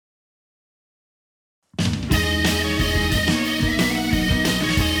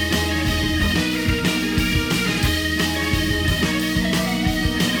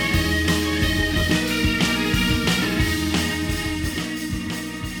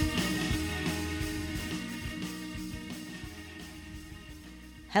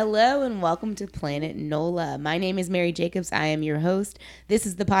Hello and welcome to Planet NOLA. My name is Mary Jacobs. I am your host. This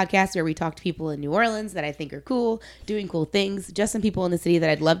is the podcast where we talk to people in New Orleans that I think are cool, doing cool things, just some people in the city that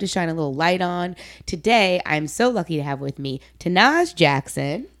I'd love to shine a little light on. Today, I'm so lucky to have with me Tenaj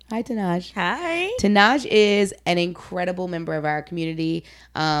Jackson. Hi, Tenaj. Hi. Tenaj is an incredible member of our community.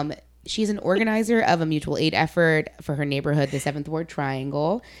 She's an organizer of a mutual aid effort for her neighborhood, the 7th Ward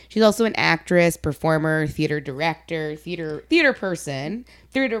Triangle. She's also an actress, performer, theater director, theater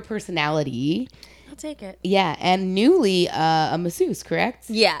personality. I'll take it. Yeah, and newly a masseuse, correct?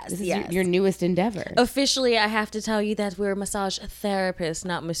 Yes, This is yes. your newest endeavor. Officially, I have to tell you that we're massage therapists,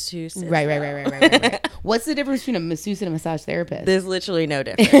 not masseuses. Right. What's the difference between a masseuse and a massage therapist? There's literally no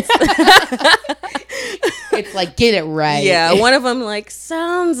difference. It's like, get it right. Yeah, one of them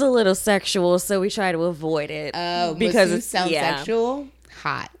sounds a little sexual, so we try to avoid it. Oh, because it sounds sexual?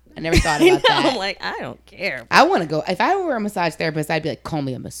 Hot. I never thought about that. I'm like, I don't care. I want to go. If I were a massage therapist, I'd be like, call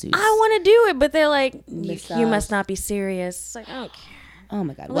me a masseuse. I want to do it, but they're like, Massage. you must not be serious. It's like, I don't care. Oh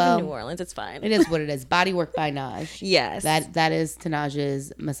my God. I live Well, in New Orleans. It's fine. it is what it is. BodyWerk by Naj. Yes. That is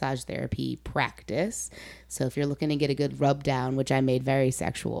Tenaj's massage therapy practice. So if you're looking to get a good rub down, which I made very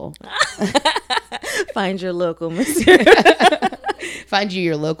sexual, Find your local masseuse. find you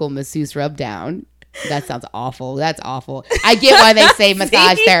your local masseuse rub down. That sounds awful. That's awful. I get why they say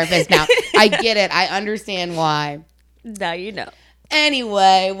massage therapist now. I get it. I understand why. Now you know.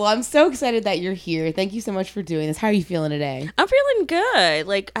 Anyway, well, I'm so excited that you're here. Thank you so much for doing this. How are you feeling today? I'm feeling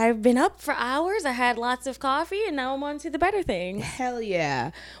good. I've been up for hours. I had lots of coffee, and now I'm on to the better things. Hell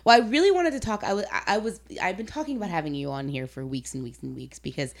yeah. Well, I really wanted to talk. I've been talking about having you on here for weeks and weeks and weeks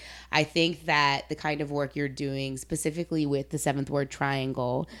because I think that the kind of work you're doing, specifically with the 7th Ward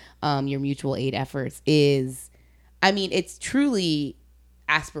Triangle, your mutual aid efforts it's truly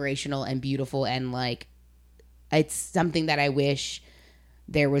aspirational and beautiful, and it's something that I wish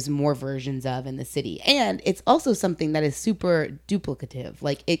there was more versions of in the city. And it's also something that is super duplicative.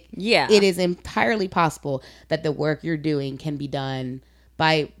 It is entirely possible that the work you're doing can be done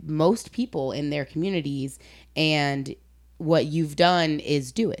by most people in their communities. And what you've done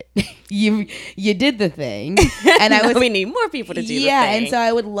is do it. You did the thing. And we need more people to do the thing. Yeah, and so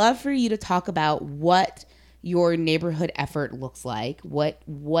I would love for you to talk about what your neighborhood effort looks like, what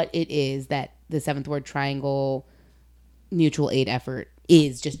it is that the 7th Ward Triangle mutual aid effort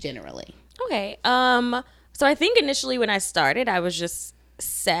is, just generally. Okay. So I think initially when I started, I was just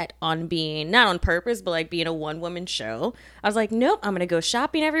set on being, not on purpose, but being a one-woman show. I was like, nope, I'm going to go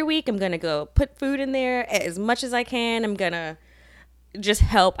shopping every week. I'm going to go put food in there as much as I can. I'm going to just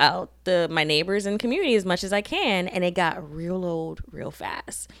help out my neighbors and community as much as I can. And it got real old real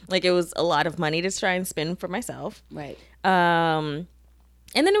fast. It was a lot of money to try and spend for myself. Right.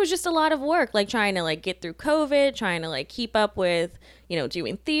 And then it was just a lot of work, trying to get through COVID, trying to keep up with,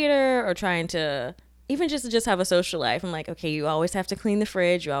 doing theater, or trying to even just have a social life. I'm like, okay, you always have to clean the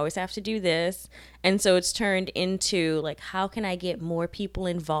fridge. You always have to do this. And so it's turned into how can I get more people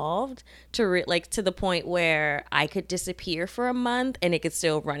involved to to the point where I could disappear for a month and it could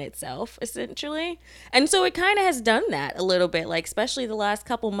still run itself, essentially. And so it kind of has done that a little bit, especially the last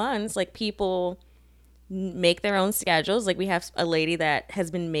couple months, people make their own schedules. We have a lady that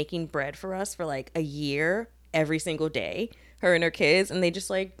has been making bread for us for a year every single day, her and her kids, and they just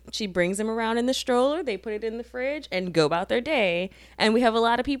she brings them around in the stroller, they put it in the fridge and go about their day. And we have a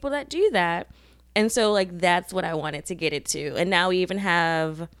lot of people that do that. And so that's what I wanted to get it to. And now we even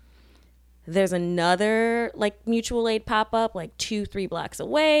there's another mutual aid pop-up 2-3 blocks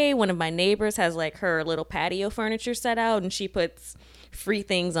away. One of my neighbors has her little patio furniture set out, and she puts free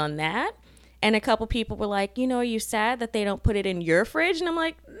things on that. And a couple people were like, are you sad that they don't put it in your fridge? And I'm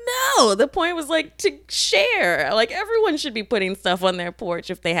like, no, the point was to share. Everyone should be putting stuff on their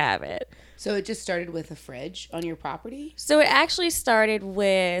porch if they have it. So it just started with a fridge on your property? So it actually started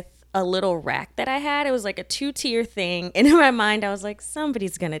with a little rack that I had. It was a 2-tier thing. And in my mind, I was like,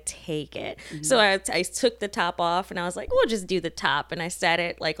 somebody's going to take it. Mm-hmm. So I took the top off and I was like, we'll just do the top. And I sat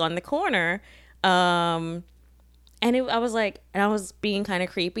it on the corner. And I was being kind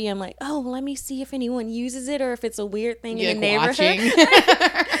of creepy. I'm like, oh, let me see if anyone uses it or if it's a weird thing in the neighborhood.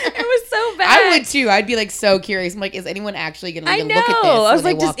 It was so bad. I would too. I'd be so curious. I'm like, is anyone actually going to look at this? I was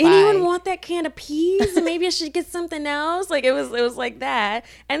like, does anyone by? want that can of peas? Maybe I should get something else. It was like that.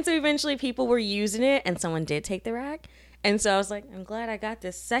 And so eventually people were using it, and someone did take the rack. And so I was like, I'm glad I got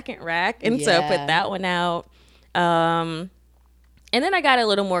this second rack. And so I put that one out. And then I got a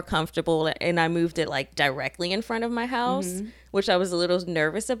little more comfortable, and I moved it directly in front of my house, which I was a little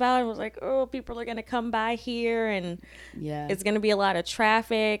nervous about. I was like, oh, people are going to come by here, and it's going to be a lot of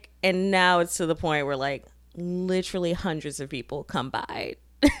traffic. And now it's to the point where literally hundreds of people come by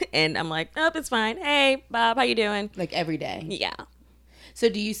And I'm like, nope, it's fine. Hey, Bob, how you doing? Like every day. Yeah. So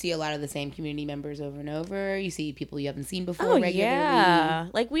do you see a lot of the same community members over and over? You see people you haven't seen before regularly? Yeah.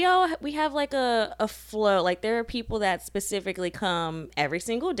 Like we have like a flow. Like there are people that specifically come every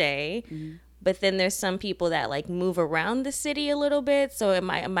single day. Mm-hmm. But then there's some people that like move around the city a little bit. So it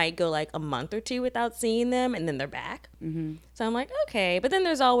might go like a month or two without seeing them, and then they're back. Mm-hmm. So I'm like, okay. But then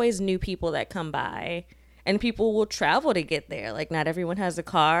there's always new people that come by. And people will travel to get there. Like, not everyone has a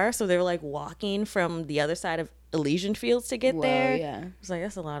car. So they're, like, walking from the other side of Elysian Fields to get there. Yeah. It's like,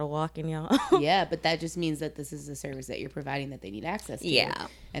 that's a lot of walking, y'all. Yeah, but that just means that this is a service that you're providing that they need access to. Yeah.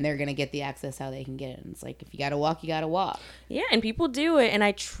 And they're going to get the access how they can get it. And it's like, if you got to walk, you got to walk. Yeah, and people do it. And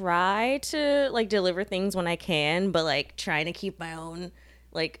I try to, like, deliver things when I can. But, like, trying to keep my own,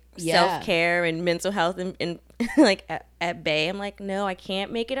 like, self-care and mental health and like, at bay. I'm like, no, I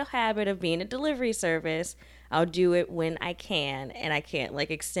can't make it a habit of being a delivery service. I'll do it when I can, and I can't, like,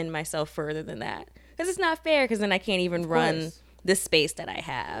 extend myself further than that. Because it's not fair, because then I can't even run the space that I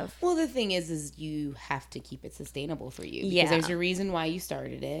have. Well, the thing is you have to keep it sustainable for you. Because there's a reason why you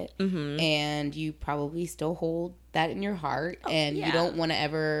started it, and you probably still hold that in your heart, and you don't want to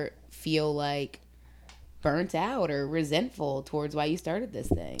ever feel, like, burnt out or resentful towards why you started this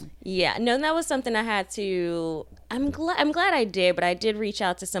thing. Yeah, no, that was something I had to. I'm glad I did, but I did reach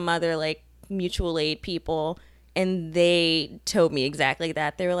out to some other like mutual aid people, and they told me exactly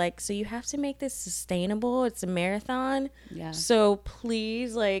that. They were like, so you have to make this sustainable. It's a marathon. Yeah. So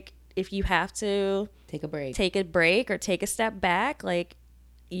please, like, if you have to take a break or take a step back, like,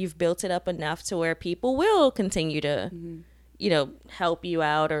 you've built it up enough to where people will continue to, you know, help you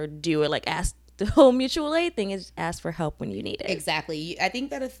out or do it. Like, ask. The whole mutual aid thing is ask for help when you need it. Exactly. I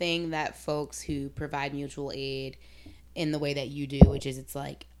think that a thing that folks who provide mutual aid in the way that you do, which is it's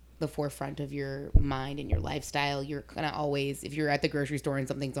like the forefront of your mind and your lifestyle, you're going to always, if you're at the grocery store and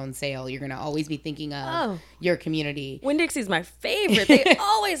something's on sale, you're going to always be thinking of your community. Winn-Dixie's my favorite. They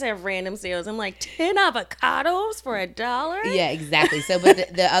always have random sales. I'm like, 10 avocados for $1? Yeah, exactly. So,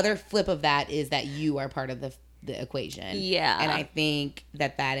 but the other flip of that is that you are part of the equation. Yeah. And I think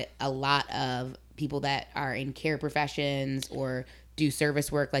that a lot of people that are in care professions or do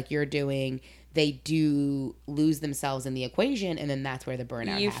service work like you're doing, they do lose themselves in the equation, and then that's where the burnout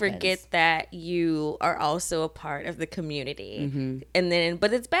happens. Forget that you are also a part of the community. And then,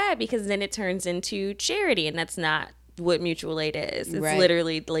 but it's bad because then it turns into charity, and that's not what mutual aid is. It's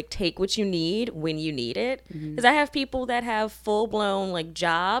literally like take what you need when you need it. Because I have people that have full-blown like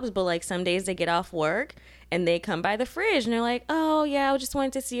jobs, but like some days they get off work and they come by the fridge and they're like, oh yeah, I just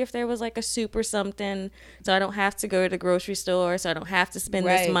wanted to see if there was like a soup or something so I don't have to go to the grocery store, so I don't have to spend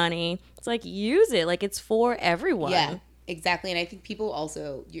this money. It's like, use it. Like, it's for everyone. Yeah, exactly. And I think people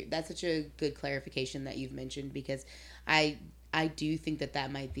also, that's such a good clarification that you've mentioned, because I do think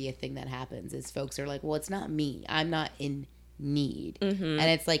that might be a thing that happens is folks are like, well, it's not me. I'm not in need. And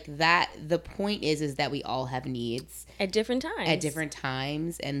it's like that. The point is that we all have needs. At different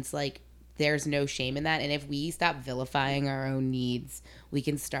times. And it's like, there's no shame in that. And if we stop vilifying our own needs, we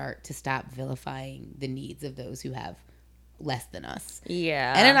can start to stop vilifying the needs of those who have less than us.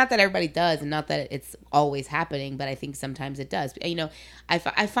 Yeah. And not that everybody does, and not that it's always happening, but I think sometimes it does. You know, I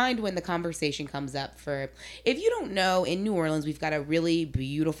find when the conversation comes up for, if you don't know, in New Orleans, we've got a really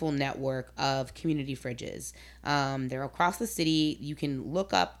beautiful network of community fridges. They're across the city. You can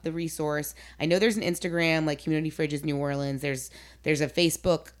look up the resource. I know there's an Instagram, like Community Fridges New Orleans. There's a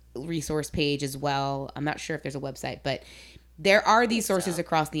Facebook resource page as well. I'm not sure if there's a website, but there are these sources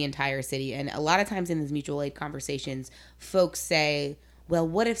across the entire city. And a lot of times in these mutual aid conversations, folks say, well,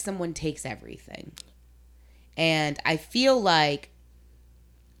 what if someone takes everything? And I feel like,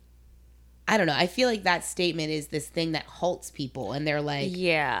 I don't know, I feel like that statement is this thing that halts people. And they're like,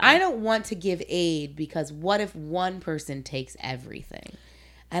 I don't want to give aid because what if one person takes everything?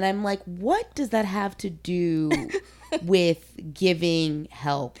 And I'm like, what does that have to do with giving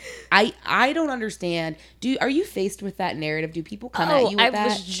help? I don't understand. Are you faced with that narrative? Do people come at you with that? I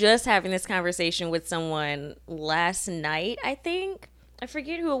was just having this conversation with someone last night, I think. I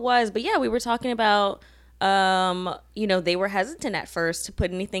forget who it was. But yeah, we were talking about, you know, they were hesitant at first to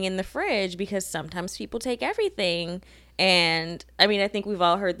put anything in the fridge because sometimes people take everything. And I mean, I think we've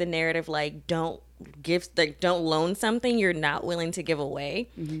all heard the narrative, like, don't loan something you're not willing to give away.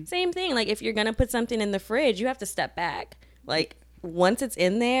 Same thing. Like, if you're gonna put something in the fridge, you have to step back. Like, once it's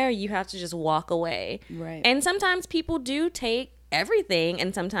in there, you have to just walk away. Right. And sometimes people do take everything,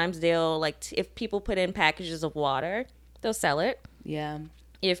 and sometimes they'll, like, if people put in packages of water, they'll sell it. Yeah.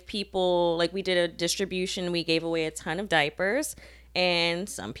 If people, like, we did a distribution, we gave away a ton of diapers, and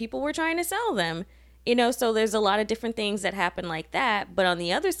some people were trying to sell them. You know, so there's a lot of different things that happen like that. But on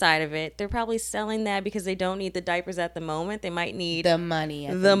the other side of it, they're probably selling that because they don't need the diapers at the moment. They might need the money.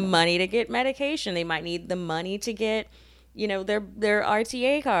 The money to get medication. They might need the money to get, you know, their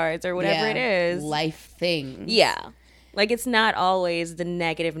RTA cards or whatever it is. Life things. Yeah. Like, it's not always the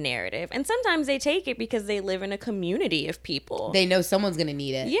negative narrative. And sometimes they take it because they live in a community of people. They know someone's going to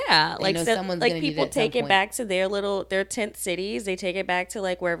need it. Yeah. They know someone's going to need it. People take it back to their tent cities. They take it back to,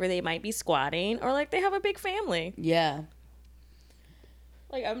 like, wherever they might be squatting. Or, like, they have a big family. Yeah.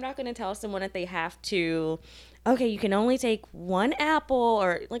 Like, I'm not going to tell someone that they have to, okay, you can only take one apple.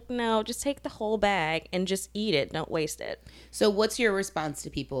 Or, like, no, just take the whole bag and just eat it. Don't waste it. So what's your response to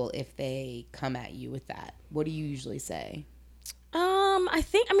people if they come at you with that? What do you usually say?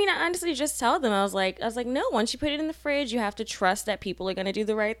 I honestly just tell them, I was like, no, once you put it in the fridge, you have to trust that people are going to do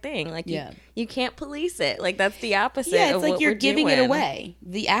the right thing. Like, you can't police it. Like, that's the opposite. Yeah, it's of like what you're we're giving doing. it away.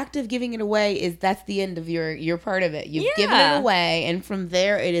 The act of giving it away that's the end of your part of it. You've given it away, and from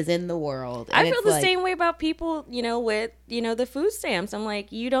there, it is in the world. And I feel the same way about people, you know, with, you know, the food stamps. I'm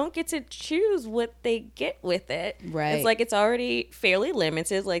like, you don't get to choose what they get with it. Right. It's like it's already fairly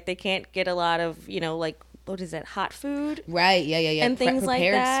limited. Like, they can't get a lot of, you know, like, what is it, hot food? Right, yeah. And things like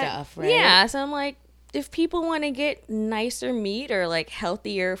that. Stuff, right? Yeah, so I'm like, if people want to get nicer meat or, like,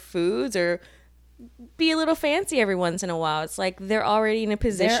 healthier foods or be a little fancy every once in a while, it's like they're already in a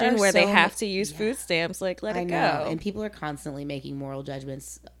position where they have to use food stamps. Like, let it go. And people are constantly making moral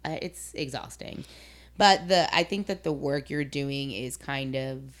judgments. It's exhausting. But I think that the work you're doing is kind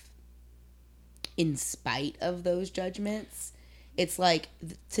of in spite of those judgments. It's like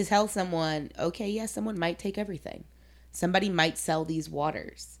to tell someone, okay, yes, someone might take everything. Somebody might sell these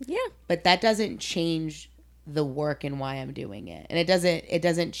waters. Yeah. But that doesn't change the work and why I'm doing it. And it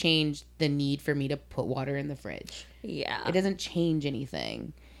doesn't change the need for me to put water in the fridge. Yeah. It doesn't change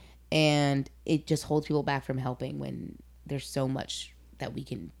anything. And it just holds people back from helping when there's so much that we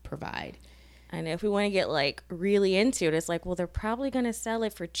can provide. I know, if we want to get, like, really into it, it's like, well, they're probably going to sell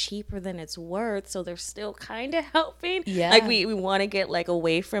it for cheaper than it's worth, so they're still kind of helping. Yeah. Like, we want to get, like,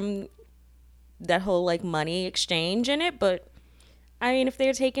 away from that whole, like, money exchange in it, but, I mean, if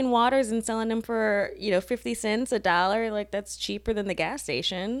they're taking waters and selling them for, you know, 50 cents, $1, like, that's cheaper than the gas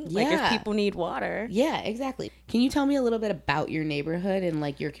station. Yeah. Like, if people need water. Yeah, exactly. Can you tell me a little bit about your neighborhood and,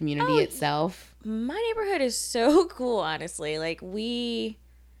 like, your community itself? My neighborhood is so cool, honestly. Like, we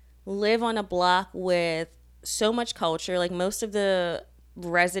live on a block with so much culture. Like, most of the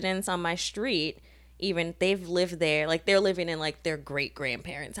residents on my street, even, they've lived there. Like, they're living in, like, their great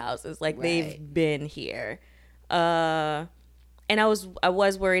grandparents' houses. Like, they've been here. And I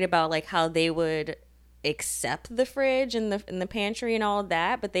was worried about, like, how they would accept the fridge and the pantry and all of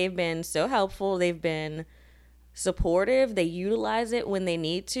that, but they've been so helpful. They've been supportive. They utilize it when they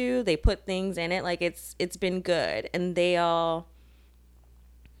need to. They put things in it. Like, it's been good. And they all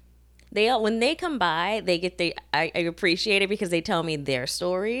when they come by, I appreciate it because they tell me their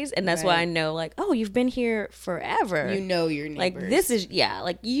stories, and that's why I know, like, oh, you've been here forever. You know your neighbors. Like, this is,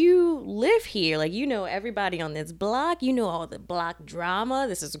 like, you live here. Like, you know everybody on this block. You know all the block drama.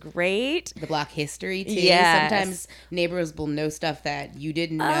 This is great. The block history, too. Yes. Sometimes neighbors will know stuff that you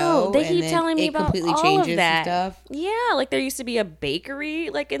didn't know. Oh, they keep telling me about completely all changes of that. And stuff. Yeah, like, there used to be a bakery,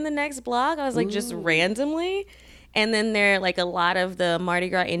 like, in the next block. I was like, just randomly. And then like, a lot of the Mardi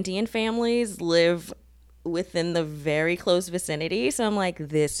Gras Indian families live within the very close vicinity. So I'm like,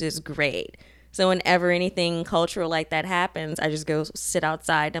 this is great. So whenever anything cultural like that happens, I just go sit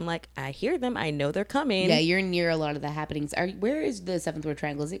outside. I'm like, I hear them. I know they're coming. Yeah, you're near a lot of the happenings. Where is the Seventh Ward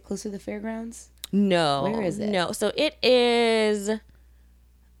Triangle? Is it close to the fairgrounds? No. Where is it? No. So it is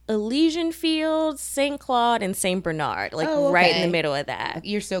Elysian Fields, St. Claude, and St. Bernard. Like, right in the middle of that.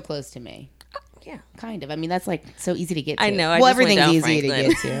 You're so close to me. Yeah. Kind of. I mean, that's, like, so easy to get to. I know. Well, everything's easy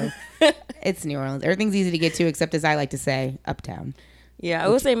Franklin. to get to. It's New Orleans. Everything's easy to get to, except, as I like to say, uptown. Yeah, I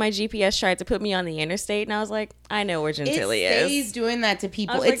will say my GPS tried to put me on the interstate, and I was like, I know where Gentilly is. He's doing that to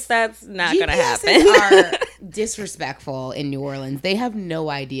people. I was like, that's not going to happen. GPSs are disrespectful in New Orleans. They have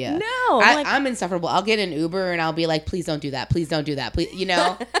no idea. No. I'm insufferable. I'll get an Uber, and I'll be like, please don't do that. Please don't do that. Please, you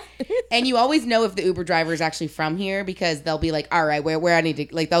know? And you always know if the Uber driver is actually from here because they'll be like, all right, where I need to,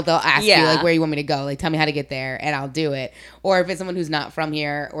 like, they'll ask you, like, where you want me to go. Like, tell me how to get there, and I'll do it. Or if it's someone who's not from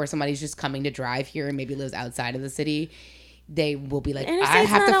here or somebody's just coming to drive here and maybe lives outside of the city, they will be like, I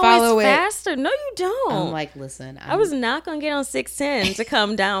have to follow it. Faster. No, you don't. I'm like, listen. I was not going to get on 610 to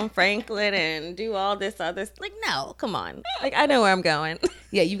come down Franklin and do all this other. Like, no, come on. Like, I know where I'm going.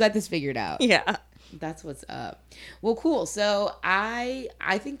 Yeah, you got this figured out. Yeah. That's what's up. Well, cool. So I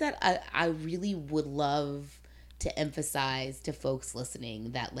think that I really would love to emphasize to folks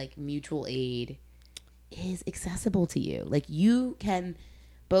listening that, like, mutual aid is accessible to you. Like you can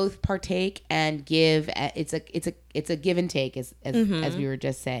both partake and give. It's a give and take, as we were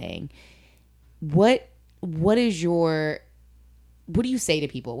just saying. What do you say to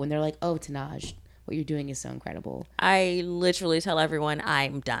people when they're like, oh, Tenaj, what you're doing is so incredible? I literally tell everyone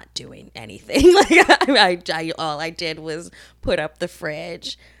I'm not doing anything. Like all I did was put up the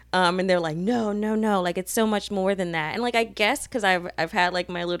fridge. And they're like, no, like it's so much more than that. And like, I guess because I've had like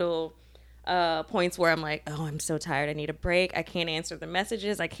my little points where I'm like, oh, I'm so tired, I need a break, I can't answer the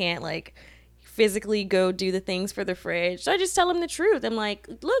messages, I can't like physically go do the things for the fridge. So I just tell them the truth. I'm like,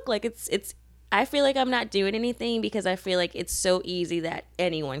 look, like it's I feel like I'm not doing anything because I feel like it's so easy that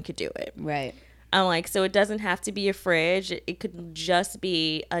anyone could do it. Right. I'm like, so it doesn't have to be a fridge. It could just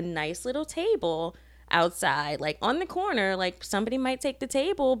be a nice little table outside, like on the corner. Like somebody might take the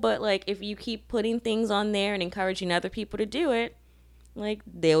table, but like if you keep putting things on there and encouraging other people to do it, like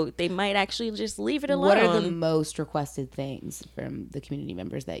they might actually just leave it alone. What are the most requested things from the community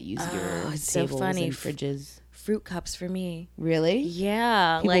members that use your tables so funny. and fridges? Fruit cups for me. Really?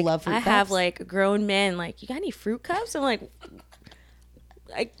 Yeah. People like love fruit cups? I have like grown men like, you got any fruit cups? I'm like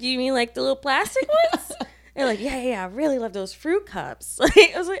you mean like the little plastic ones? They're like, yeah, I really love those fruit cups. Like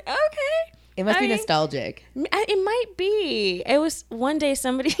I was like, okay. It must be nostalgic. It might be. It was one day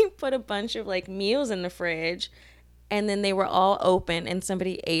somebody put a bunch of like meals in the fridge, and then they were all open, and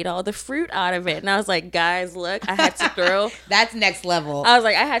somebody ate all the fruit out of it. And I was like, guys, look, I had to throw. That's next level. I was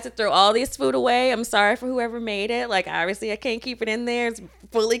like, I had to throw all this food away. I'm sorry for whoever made it. Like, obviously, I can't keep it in there. It's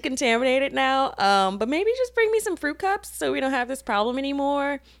fully contaminated now. But maybe just bring me some fruit cups so we don't have this problem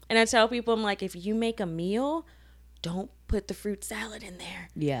anymore. And I tell people, I'm like, if you make a meal, don't put the fruit salad in there.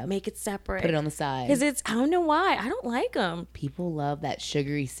 Yeah. Make it separate. Put it on the side. Because I don't know why. I don't like them. People love that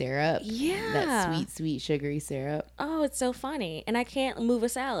sugary syrup. Yeah. That sweet sugary syrup. Oh, it's so funny. And I can't move a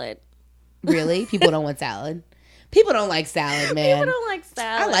salad. Really? People don't want salad? People don't like salad, man. People don't like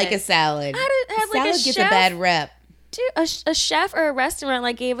salad. I like a salad. Salad like gets a bad rep. Dude, a chef or a restaurant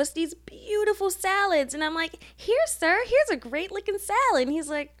like gave us these beautiful salads. And I'm like, here, sir, here's a great looking salad. And he's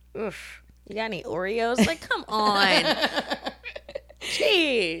like, oof. You got any Oreos? Like, come on.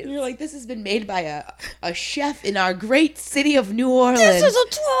 Jeez. You're like, this has been made by a chef in our great city of New Orleans. This is a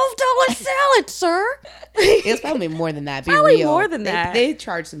 $12 salad, sir. It's probably more than that. Be probably real. More than that. They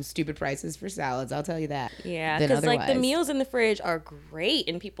charge some stupid prices for salads. I'll tell you that. Yeah, because like the meals in the fridge are great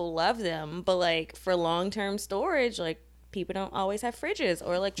and people love them. But like for long-term storage, like people don't always have fridges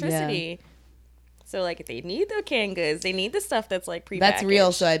or electricity. Yeah. So, like, if they need the canned goods, they need the stuff that's, like, prepackaged. That's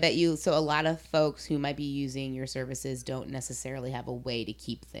real. So, I bet so a lot of folks who might be using your services don't necessarily have a way to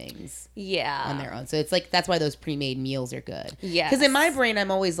keep things on their own. So, it's like, that's why those pre-made meals are good. Yeah. Because in my brain,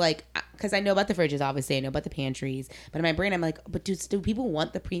 I'm always like, because I know about the fridges, obviously. I know about the pantries. But in my brain, I'm like, but do people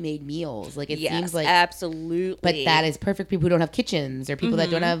want the pre-made meals? Like, it seems like. Absolutely. But that is perfect for people who don't have kitchens or people that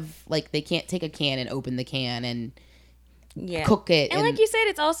don't have, like, they can't take a can and open the can and cook it. And like you said,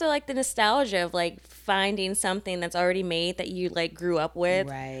 it's also like the nostalgia of like finding something that's already made that you like grew up with.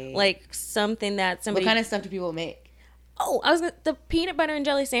 Right. Like something that somebody. What kind of stuff do people make? Oh, the peanut butter and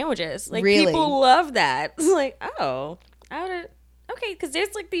jelly sandwiches. Like really? People love that. It's like, oh, okay, because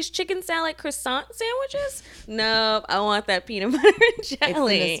there's like these chicken salad croissant sandwiches. No, I want that peanut butter and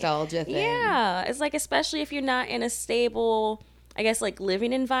jelly. It's the nostalgia thing. Yeah. It's like, especially if you're not in a stable, I guess, like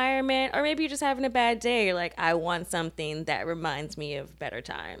living environment, or maybe you're just having a bad day. You're like, I want something that reminds me of better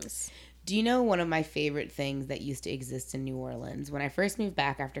times. Do you know one of my favorite things that used to exist in New Orleans? When I first moved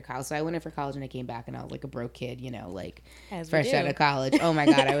back after college, so I went in for college and I came back and I was like a broke kid, like fresh out of college. Oh my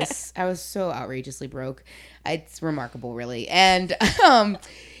God, I was so outrageously broke. It's remarkable, really. And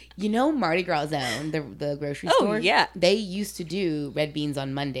Mardi Gras Zone, the grocery store? Oh yeah, they used to do red beans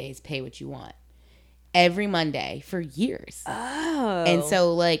on Mondays. Pay what you want. Every Monday for years. Oh. And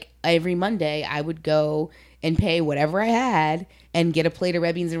so, like, every Monday I would go and pay whatever I had and get a plate of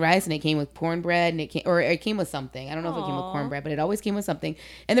red beans and rice, and it came with cornbread, and it came with something. I don't know if it came with cornbread, but it always came with something.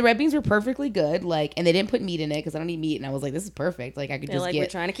 And the red beans were perfectly good, like, and they didn't put meat in it because I don't eat meat, and I was like, this is perfect. Like, I could we're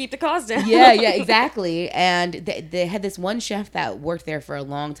trying to keep the cost down. Yeah, exactly. And they had this one chef that worked there for a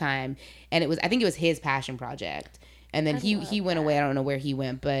long time, and I think it was his passion project. And then he went away. I don't know where he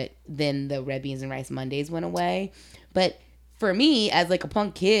went, but then the red beans and rice Mondays went away. But for me, as like a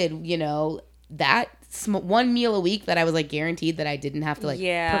punk kid, that one meal a week that I was like guaranteed that I didn't have to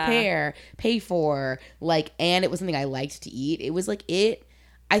prepare, pay for, like, and it was something I liked to eat. It was like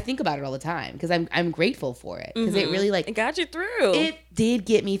I think about it all the time because I'm grateful for it because it really it got you through. It did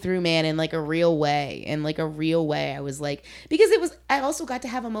get me through, man, in like a real way. I was like, because I also got to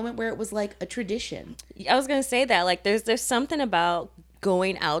have a moment where it was like a tradition. I was gonna say that, like, there's something about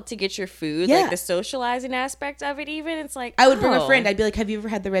going out to get your food, Yeah. like the socializing aspect of it, even it's like I would bring a friend. I'd be like, have you ever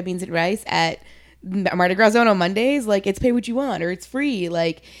had the red beans and rice at Mardi Gras Zone on Mondays? Like, it's pay what you want or it's free.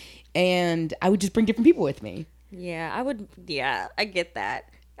 Like, and I would just bring different people with me. Yeah, I get that.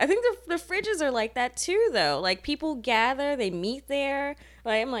 I think the fridges are like that too, though. Like, people gather, they meet there.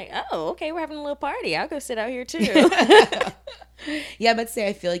 Like, I'm like, oh, okay, we're having a little party. I'll go sit out here too. Yeah, but say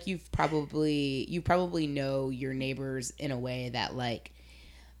I feel like you probably know your neighbors in a way that like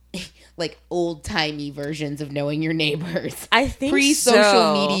old timey versions of knowing your neighbors. I think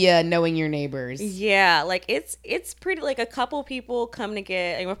pre-social media knowing your neighbors. Yeah, like it's pretty. Like, a couple people come to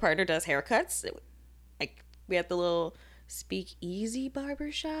get. Like, my partner does haircuts. Like, we have the little speakeasy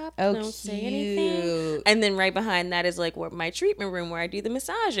barbershop. Oh, don't say anything. And then right behind that is like my treatment room where I do the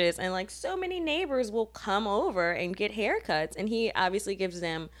massages, and like so many neighbors will come over and get haircuts, and he obviously gives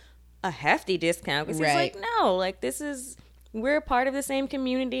them a hefty discount because he's like, no, like we're a part of the same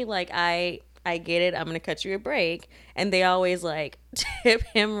community. Like, I get it. I'm going to cut you a break. And they always like tip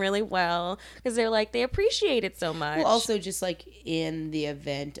him really well because they're like, they appreciate it so much. Well, also just like in the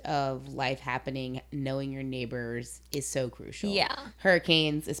event of life happening, knowing your neighbors is so crucial. Yeah.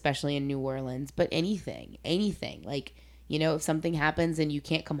 Hurricanes, especially in New Orleans, but anything like, you know, if something happens and you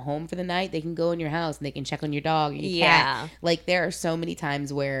can't come home for the night, they can go in your house and they can check on your dog or your cat. Like, there are so many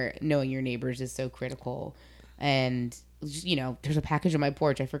times where knowing your neighbors is so critical. And, you know, there's a package on my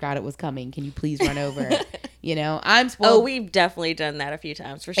porch. I forgot it was coming. Can you please run over? You know, I'm spoiled. Oh, we've definitely done that a few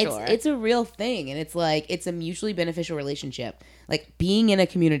times for sure. It's a real thing. And it's like, it's a mutually beneficial relationship. Like, being in a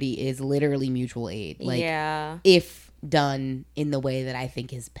community is literally mutual aid. Like, if done in the way that I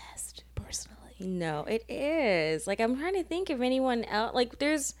think is best, personally. No, it is. Like, I'm trying to think of anyone else. Like,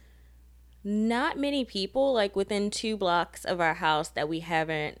 there's not many people, like, within 2 blocks of our house that we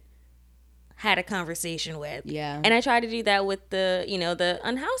haven't had a conversation with. Yeah. And I try to do that with the, you know, the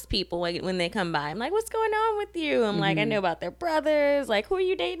unhoused people when they come by. I'm like, what's going on with you? I'm like, I know about their brothers. Like, who are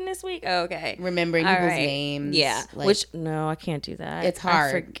you dating this week? Oh, okay. Remembering people's names. Yeah. Like, which, no, I can't do that. It's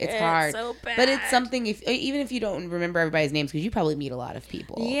hard. It's hard. So bad. But it's something, even if you don't remember everybody's names, because you probably meet a lot of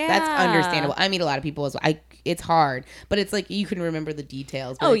people. Yeah. That's understandable. I meet a lot of people as well. It's hard. But it's like, you can remember the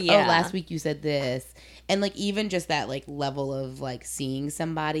details. But like, yeah. Oh, last week you said this. And like, even just that like level of like seeing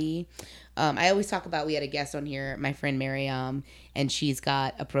somebody. I always talk about, we had a guest on here, my friend Miriam, and she's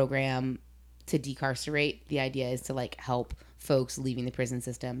got a program to decarcerate. The idea is to like help folks leaving the prison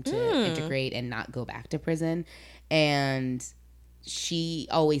system to integrate and not go back to prison. And she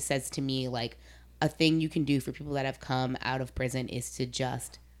always says to me, like, a thing you can do for people that have come out of prison is to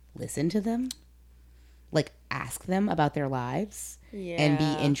just listen to them, like ask them about their lives. And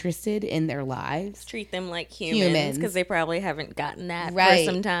be interested in their lives. Treat them like humans because they probably haven't gotten that for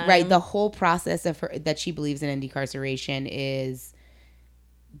some time. Right. The whole process of her that she believes in decarceration is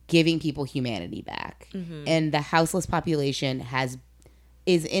giving people humanity back. Mm-hmm. And the houseless population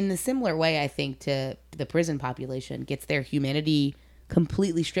is in the similar way, I think, to the prison population, gets their humanity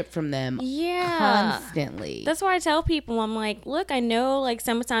completely stripped from them constantly. That's why I tell people, I'm like, look, I know like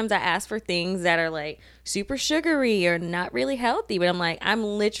sometimes I ask for things that are like super sugary or not really healthy, but I'm like, I'm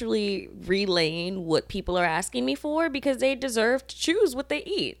literally relaying what people are asking me for because they deserve to choose what they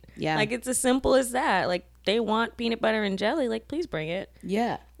eat. Yeah. Like, it's as simple as that. Like, they want peanut butter and jelly, like, please bring it.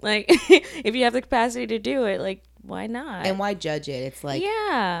 Yeah. Like, if you have the capacity to do it, like, why not? And why judge it? It's like,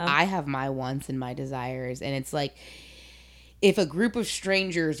 I have my wants and my desires, and it's like, if a group of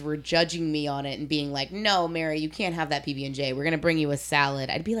strangers were judging me on it and being like, no, Mary, you can't have that PB&J. We're going to bring you a salad.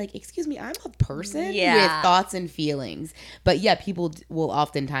 I'd be like, excuse me, I'm a person with thoughts and feelings. But yeah, people will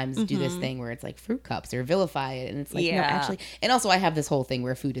oftentimes do this thing where it's like fruit cups or vilify it. And it's like, no, actually. And also I have this whole thing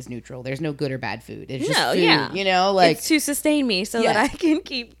where food is neutral. There's no good or bad food. It's just food, you know? Like, it's to sustain me so that I can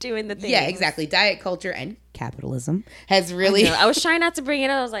keep doing the things. Yeah, exactly. Diet culture and capitalism has really... I was trying not to bring it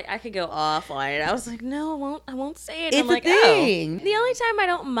up. I was like, I could go off on it. I was like, no, I won't say it. It's I'm like, thing. The only time I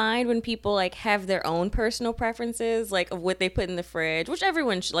don't mind when people like have their own personal preferences, like of what they put in the fridge, which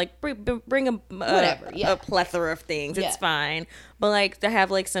everyone should like bring a plethora of things. It's fine. But like to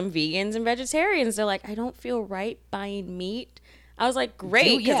have like some vegans and vegetarians, they're like, I don't feel right buying meat. I was like,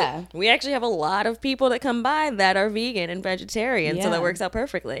 great. We actually have a lot of people that come by that are vegan and vegetarian. So that works out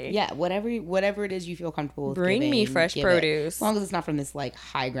perfectly. Yeah. Whatever it is you feel comfortable with. Bring me fresh produce. As long as it's not from this like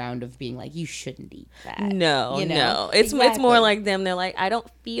high ground of being like, you shouldn't eat that. No, you know? No. It's more like them. They're like, I don't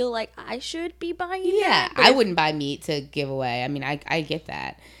feel like I should be buying that. I wouldn't buy meat to give away. I mean, I get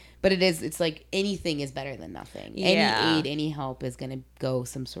that. But it's like anything is better than nothing. Any aid, any help is going to go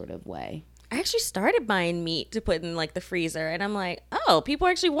some sort of way. I actually started buying meat to put in like the freezer, and I'm like, oh, people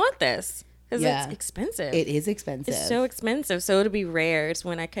actually want this. because Yeah. it's expensive. It is expensive. It's so expensive. So it'll be rare. It's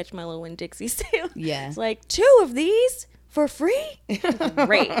when I catch my little Winn-Dixie sale. Yeah. It's like 2 of these for free.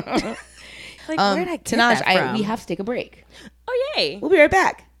 Great. Like, where'd I get Tenaj, that from? we have to take a break. Oh, yay. We'll be right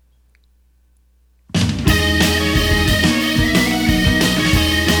back.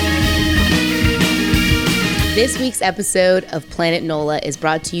 This week's episode of Planet NOLA is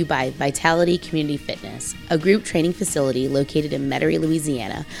brought to you by Vitality Community Fitness, a group training facility located in Metairie,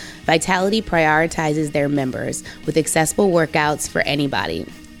 Louisiana. Vitality prioritizes their members with accessible workouts for anybody.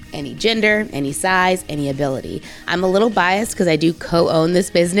 Any gender, any size, any ability. I'm a little biased because I do co-own this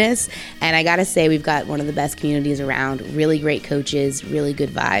business, and I gotta say we've got one of the best communities around, really great coaches, really good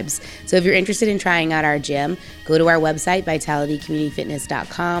vibes. So if you're interested in trying out our gym, go to our website,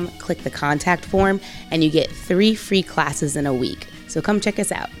 vitalitycommunityfitness.com, click the contact form, and you get 3 free classes in a week. So come check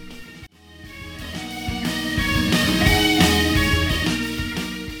us out.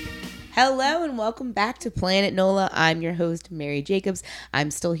 Hello and welcome back to Planet NOLA. I'm your host, Mary Jacobs. I'm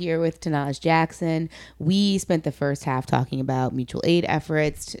still here with Tenaj Jackson. We spent the first half talking about mutual aid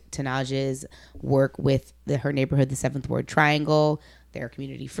efforts, Tenaj's work with her neighborhood, the 7th Ward Triangle, their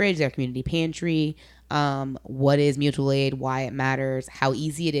community fridge, their community pantry, what is mutual aid, why it matters, how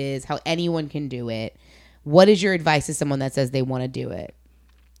easy it is, how anyone can do it. What is your advice to someone that says they want to do it?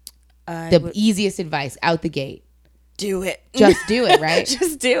 Easiest advice out the gate. Do it. Just do it, right?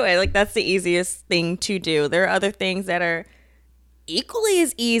 Just do it. Like, that's the easiest thing to do. There are other things that are equally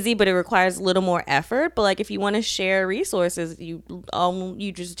as easy, but it requires a little more effort. But like, if you want to share resources, you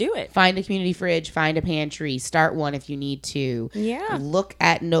just do it. Find a community fridge, find a pantry, start one if you need to. Yeah. Look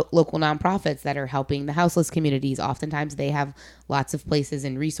at local nonprofits that are helping the houseless communities. Oftentimes they have lots of places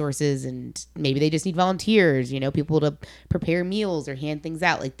and resources, and maybe they just need volunteers, people to prepare meals or hand things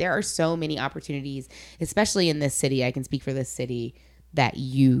out. Like, there are so many opportunities, especially in this city. I can speak for this city, that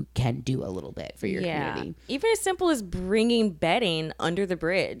you can do a little bit for your community. Even as simple as bringing bedding under the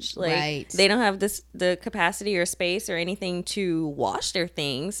bridge. Like, right. They don't have the capacity or space or anything to wash their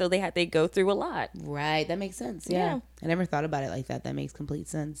things, so they go through a lot. Right. That makes sense. Yeah. I never thought about it like that. That makes complete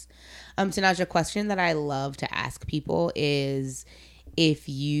sense. Tenaj, a question that I love to ask people is, if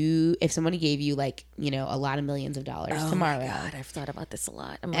somebody gave you a lot of millions of dollars tomorrow. Oh my God, I've thought about this a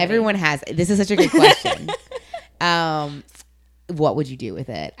lot. Everyone has. This is such a good question. What would you do with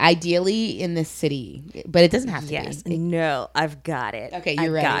it? Ideally in this city, but it doesn't have to be. No, I've got it. Okay,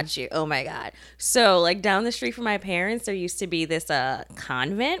 you're ready. I got you. Oh my God. So like down the street from my parents, there used to be this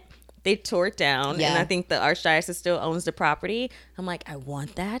convent. They tore it down, and I think the Archdiocese still owns the property. I'm like, I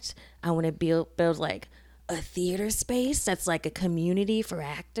want that. I want to build like a theater space that's like a community for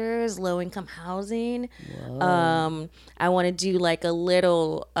actors, low income housing. Whoa. I want to do like a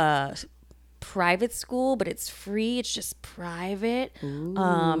little private school, but it's free. It's just private.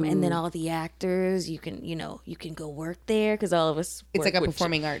 And then all the actors, you can go work there, because all of us it's like a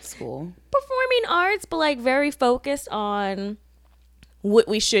performing arts school. Performing arts, but like very focused on what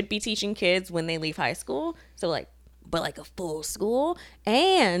we should be teaching kids when they leave high school. So like, but like a full school.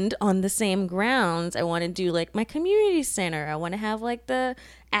 And on the same grounds, I want to do like my community center. I want to have like the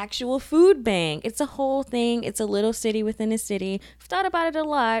actual food bank. It's a whole thing. It's a little city within a city. I've thought about it a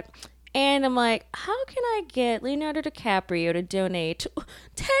lot. And I'm like, how can I get Leonardo DiCaprio to donate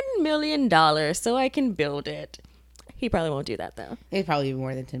 $10 million so I can build it? He probably won't do that, though. It'd probably be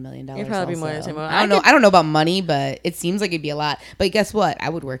more than $10 million. It'd probably be more than $10 million. I don't know about money, but it seems like it'd be a lot. But guess what? I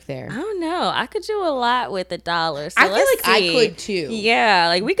would work there. I don't know. I could do a lot with $1. So I feel like I could too. Yeah,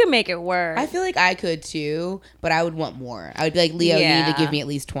 like we could make it work. I feel like I could too, but I would want more. I would be like, Leo, you need to give me at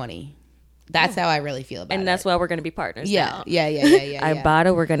least 20. That's how I really feel about it. And that's why we're going to be partners now. Yeah.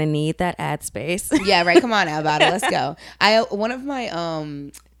 Ibotta, we're going to need that ad space. Yeah, right. Come on, Ibotta. Let's go. One of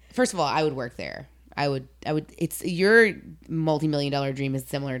my, first of all, I would work there. I would, it's your multi-million-dollar dream is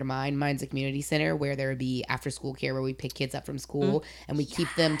similar to mine. Mine's a community center where there would be after school care where we pick kids up from school and we keep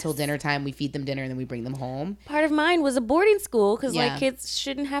them till dinner time. We feed them dinner and then we bring them home. Part of mine was a boarding school because like kids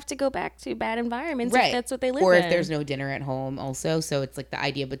shouldn't have to go back to bad environments if that's what they live in. Or if there's no dinner at home also. So it's like the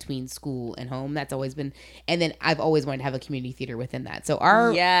idea between school and home. That's always been, and then I've always wanted to have a community theater within that. So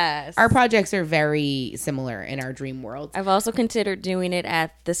our projects are very similar in our dream world. I've also considered doing it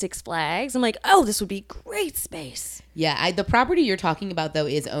at the Six Flags. I'm like, oh, this would be great space. Yeah, the property you're talking about, though,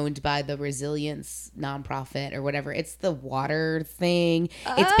 is owned by the Resilience nonprofit or whatever. It's the water thing.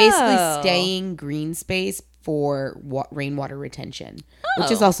 It's basically staying green space for rainwater retention,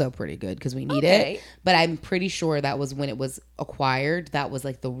 which is also pretty good because we need it. But I'm pretty sure that was when it was acquired, that was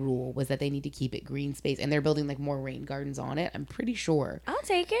like the rule, was that they need to keep it green space, and they're building like more rain gardens on it. I'm pretty sure. I'll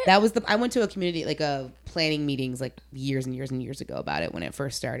take it. That was I went to a community, like a planning meetings like years and years and years ago about it when it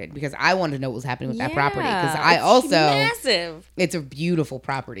first started, because I wanted to know what was happening with that property, because I also massive. It's a beautiful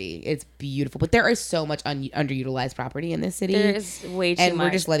property. It's beautiful, but there is so much underutilized property in this city. There's way too much, and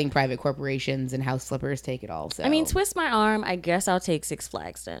we're just letting private corporations and house flippers take it all. So I mean, twist my arm, I guess I'll take Six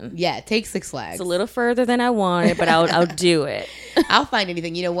Flags then. Yeah, take Six Flags. It's a little further than I wanted, but I'll do it. I'll find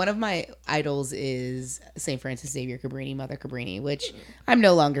anything. You know, one of my idols is St. Francis Xavier Cabrini, Mother Cabrini, which I'm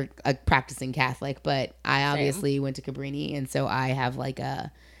no longer a practicing Catholic, but I obviously went to Cabrini, and so I have like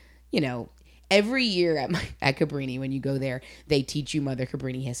a, you know, every year at Cabrini, when you go there, they teach you Mother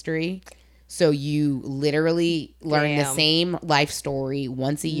Cabrini history. So you literally learn the same life story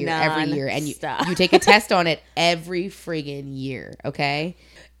once a year, every year, and you take a test on it every friggin' year, okay?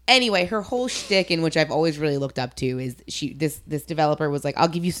 Anyway, her whole shtick, in which I've always really looked up to, is this developer was like, I'll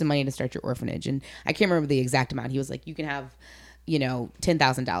give you some money to start your orphanage. And I can't remember the exact amount. He was like, you can have, you know,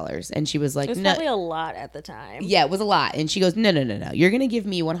 $10,000. And she was like, it was no. probably a lot at the time. Yeah, it was a lot. And she goes, no. You're going to give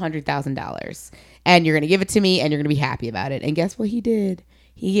me $100,000. And you're going to give it to me, and you're going to be happy about it. And guess what he did?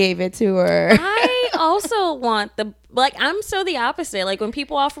 He gave it to her. I also want I'm so the opposite. Like, when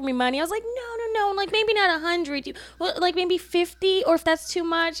people offer me money, I was like, no, like maybe not 100, like maybe 50, or if that's too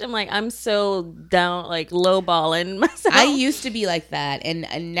much, I'm like, I'm so down, like lowballing myself. I used to be like that,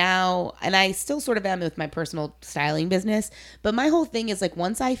 and now, and I still sort of am with my personal styling business, but my whole thing is like,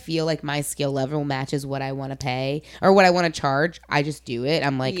 once I feel like my skill level matches what I want to pay or what I want to charge, I just do it.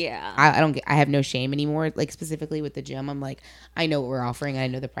 I'm like, yeah, I have no shame anymore. Like, specifically with the gym, I'm like, I know what we're offering, I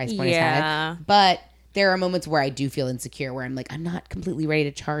know the price point is high, but there are moments where I do feel insecure, where I'm like, I'm not completely ready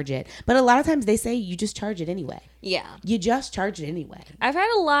to charge it. But a lot of times they say you just charge it anyway. Yeah. You just charge it anyway. I've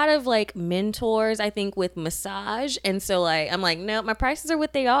had a lot of like mentors, I think, with massage. And so like, I'm like, no, my prices are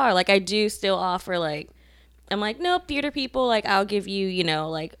what they are. Like, I do still offer like, I'm like, nope, theater people, like, I'll give you, you know,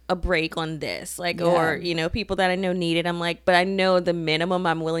 like a break on this. Like, or, you know, people that I know need it. I'm like, but I know the minimum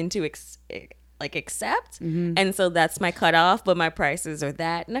I'm willing to accept, and so that's my cutoff, but my prices are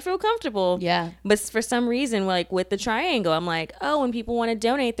that, and I feel comfortable. Yeah. But for some reason, like with the triangle, I'm like, oh, when people want to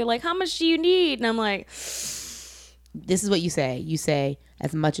donate, they're like, how much do you need? And I'm like, this is what you say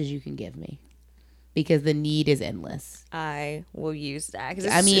as much as you can give me, because the need is endless. I will use that.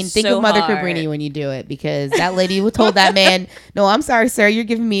 I mean, think of Mother Cabrini when you do it, because that lady told that man, no, I'm sorry, sir, you're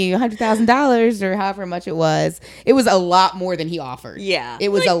giving me $100,000 or however much it was. It was a lot more than he offered. Yeah. It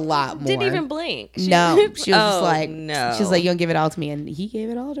was like, a lot more. Didn't even blink. No. She was just like, no. She was like, you don't give it all to me. And he gave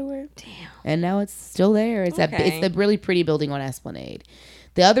it all to her. Damn. And now it's still there. It's it's the really pretty building on Esplanade.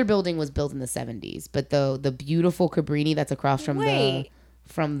 The other building was built in the 70s, but the beautiful Cabrini that's across from the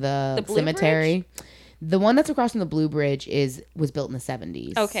cemetery. Bridge? The one that's across from the Blue Bridge was built in the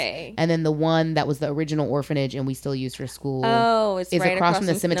 70s. Okay. And then the one that was the original orphanage and we still use for school is right across from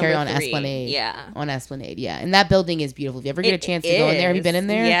the cemetery on Esplanade. Yeah. On Esplanade, yeah. And that building is beautiful. If you ever get a chance to go in there, have you been in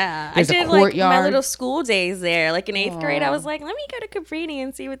there? Yeah. There's I did a courtyard. Like my little school days there. Like in 8th grade, I was like, let me go to Cabrini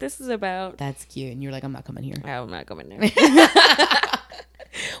and see what this is about. That's cute. And you're like, I'm not coming here. I'm not coming there.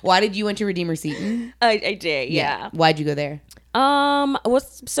 Why did you went to Redeemer Seton? I did, yeah. Why'd you go there?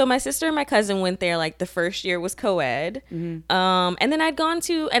 So my sister and my cousin went there, like the first year was co-ed. And then I'd gone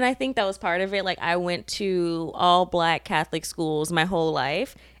to, and I think that was part of it, like I went to all Black Catholic schools my whole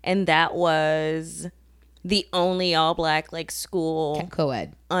life, and that was the only all Black like school.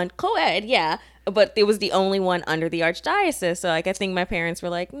 Co-ed. Co-ed, yeah. But it was the only one under the archdiocese. So like I think my parents were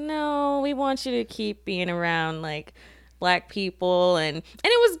like, no, we want you to keep being around like Black people, and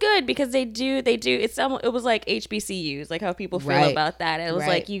it was good because they do it was like HBCUs, like how people feel about that. It was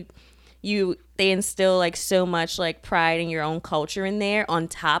like they instill like so much like pride in your own culture in there on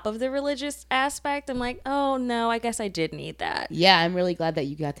top of the religious aspect. I'm like, oh no, I guess I did need that. Yeah, I'm really glad that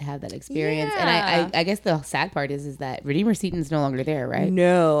you got to have that experience. Yeah. And I guess the sad part is that Redeemer Seton's no longer there, right?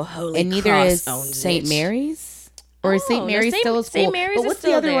 No, Holy and neither is St. Mary's, or is St. Mary's still a school? St. Mary's but what's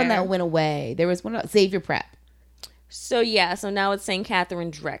the other one that went away? There was one, Xavier Prep. So yeah, so now it's St. Catherine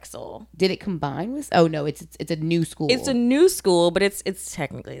Drexel. Did it combine with? Oh no, it's a new school. It's a new school, but it's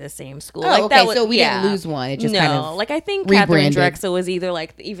technically the same school. Oh, like okay. So we didn't lose one. It just kind of like I think rebranded. Catherine Drexel was either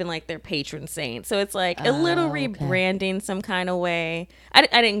like even like their patron saint. So it's like a little rebranding some kind of way. I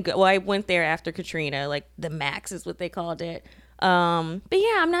didn't go. Well, I went there after Katrina. Like the Max is what they called it. But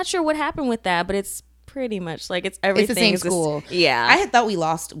yeah, I'm not sure what happened with that, but it's pretty much like it's everything. It's the same school. Yeah. I had thought we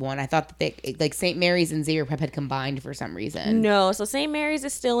lost one. I thought that they, like St. Mary's and Xavier Prep had combined for some reason. No, so St. Mary's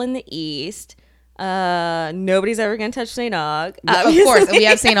is still in the east. Nobody's ever gonna touch St. Aug. Of course, we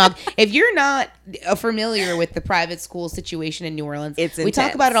have St. Aug. If you're not familiar with the private school situation in New Orleans, we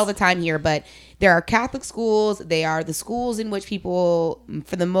talk about it all the time here, but there are Catholic schools. They are the schools in which people,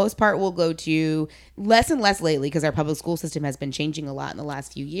 for the most part, will go to less and less lately because our public school system has been changing a lot in the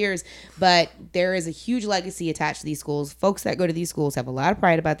last few years. But there is a huge legacy attached to these schools. Folks that go to these schools have a lot of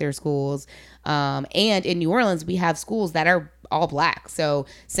pride about their schools. And in New Orleans, we have schools that are all black. So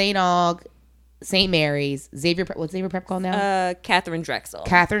St. Aug, St. Mary's, Xavier, what's Xavier Prep called now? Catherine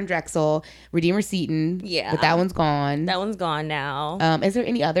Drexel, Redeemer Seton. Yeah. But that one's gone. That one's gone now. Is there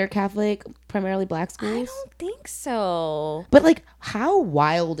any other Catholic, primarily black schools? I don't think so. But like, how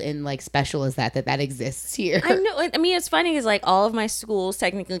wild and like special is that exists here? I know. I mean, it's funny because like all of my schools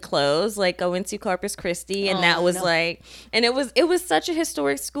technically closed. Like I went to Corpus Christi, and that was like, and it was such a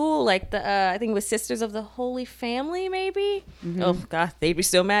historic school. Like the I think it was Sisters of the Holy Family, maybe. Mm-hmm. Oh God, they'd be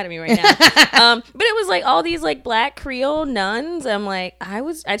so mad at me right now. But it was like all these like black Creole nuns. I'm like,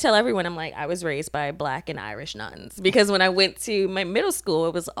 I tell everyone, I'm like, I was raised by black and Irish nuns because when I went to my middle school,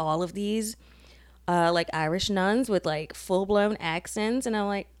 it was all of these like Irish nuns with like full blown accents, and I'm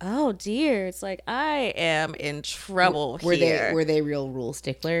like, oh dear, it's like I am in trouble here. Were they real rule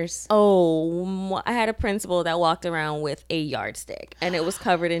sticklers? Oh, I had a principal that walked around with a yardstick, and it was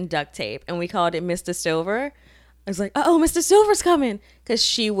covered in duct tape, and we called it Mr. Silver. I was like, oh, Mr. Silver's coming, because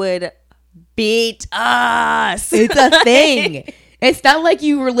she would beat us. It's a thing. It's not like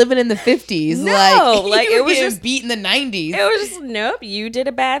you were living in the 50s. No, like you it was just beat in the 90s. It was just, nope, you did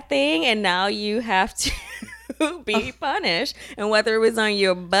a bad thing and now you have to be punished. And whether it was on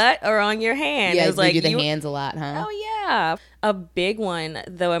your butt or on your hand. Yeah, it was like you do the hands a lot, huh? Oh, yeah. A big one,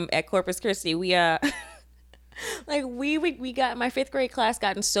 though, at Corpus Christi, we like we got, my 5th grade class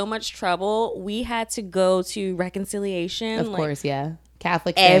got in so much trouble. We had to go to reconciliation. Of course, yeah.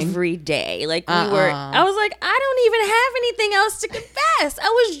 Catholic thing. Every day. Like we were, I was like, I don't even have anything else to confess. I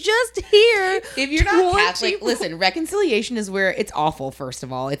was just here. If you're not Catholic, listen, reconciliation is where it's awful, first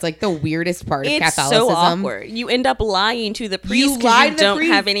of all. It's like the weirdest part of Catholicism. It's so awkward. You end up lying to the priest because you don't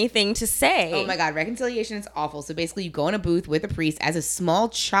have anything to say. Oh my God, reconciliation is awful. So basically you go in a booth with a priest as a small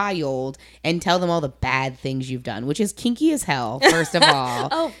child and tell them all the bad things you've done, which is kinky as hell, first of all.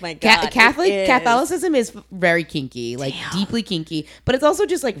 Oh my God. Catholicism is very kinky, like deeply kinky. But it's also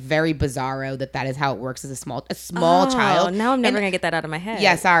just like very bizarro that is how it works as a small child. Now I'm never gonna get that out of my head.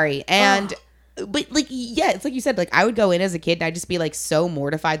 Yeah, sorry. And but like, yeah, it's like you said, like I would go in as a kid and I'd just be like so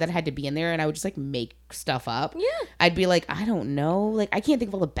mortified that I had to be in there, and I would just like make stuff up. Yeah. I'd be like, I don't know, like I can't think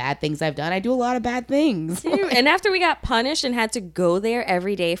of all the bad things I've done. I do a lot of bad things. And after we got punished and had to go there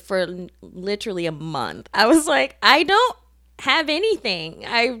every day for literally a month, I was like, I don't have anything.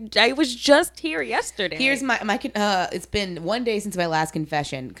 I was just here yesterday. Here's my it's been one day since my last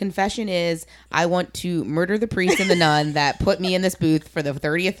confession. Confession is I want to murder the priest and the nun that put me in this booth for the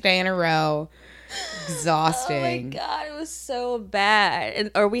 30th day in a row. Exhausting. Oh my God, it was so bad.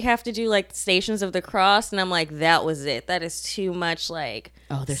 Or we have to do like Stations of the Cross, and I'm like, that was it. That is too much. Like,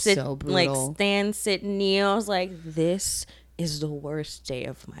 oh, they're so brutal. Like stand, sit, kneel. I was like, this is the worst day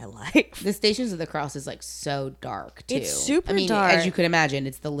of my life. The Stations of the Cross is like so dark too. It's super dark. As you could imagine,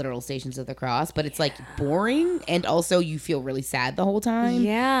 it's the literal Stations of the Cross, but it's like boring, and also you feel really sad the whole time.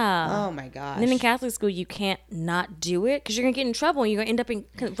 Yeah. Oh my gosh. And then in Catholic school, you can't not do it because you're gonna get in trouble and you're gonna end up in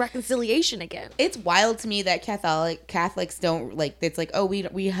reconciliation again. It's wild to me that Catholics don't like. It's like, oh,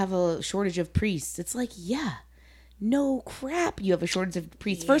 we have a shortage of priests. It's like, yeah, no crap. You have a shortage of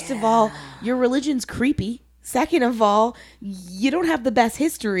priests. Yeah. First of all, your religion's creepy. Second of all, you don't have the best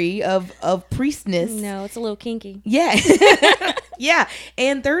history of priestness. No, it's a little kinky. Yeah. Yeah.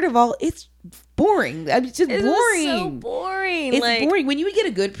 And third of all, it's boring. I mean, it's just boring. It's so boring. It's boring. When you would get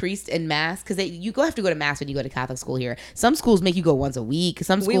a good priest in mass, because you have to go to mass when you go to Catholic school here. Some schools make you go once a week.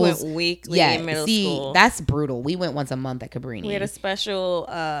 Some schools we went weekly in middle school. That's brutal. We went once a month at Cabrini. We had a special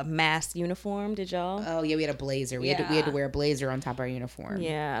mass uniform. Did y'all? Oh yeah, we had a blazer. We had to wear a blazer on top of our uniform.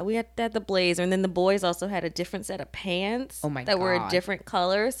 Yeah, we had the blazer, and then the boys also had a different set of pants. Oh my God. That were a different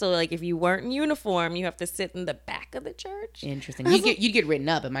color. So like if you weren't in uniform, you have to sit in the back of the church. Interesting. You'd get written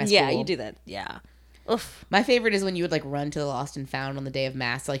up at my school. Yeah, you do that. Yeah. Oof. My favorite is when you would like run to the lost and found on the day of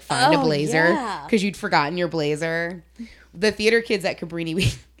mass to like find a blazer because you'd forgotten your blazer. The theater kids at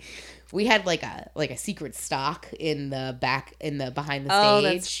Cabrini, we had like a secret stock in the back behind the stage. Oh,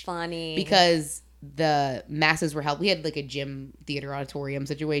 that's funny. Because the masses were held. We had like a gym theater auditorium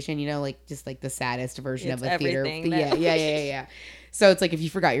situation, you know, like just like the saddest version of a theater. Yeah. So it's like if you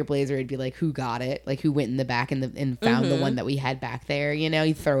forgot your blazer, it'd be like who got it, like who went in the back and found the one that we had back there. You know,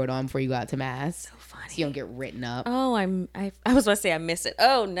 you throw it on before you go out to mass. So funny. So you don't get written up. Oh, I was about to say I miss it.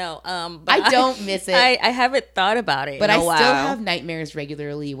 Oh no, but I don't miss it. I haven't thought about it, but I still have nightmares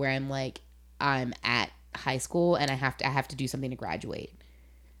regularly where I'm like I'm at high school and I have to do something to graduate.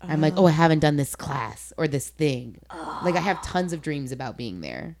 I'm like, oh, I haven't done this class or this thing. Like I have tons of dreams about being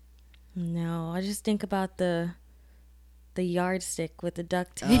there. No, I just think about the yardstick with the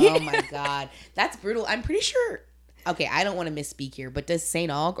duct tape. Oh my God. That's brutal. I'm pretty sure. Okay, I don't want to misspeak here, but does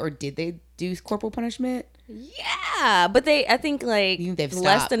St. Aug or did they do corporal punishment? Yeah, but I think like they've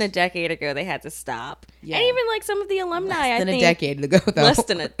less stopped? than a decade ago they had to stop. Yeah. And even like some of the alumni, Less than a decade ago, though. Less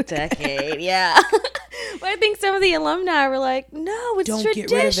than a decade, yeah. But I think some of the alumni were like, no, it's Don't tradition.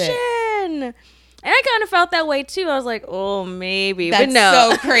 get rid of it. And I kind of felt that way too. I was like, oh, maybe. That's but no.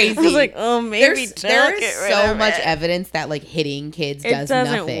 so crazy. I was like, oh, maybe there's so much evidence that like hitting kids does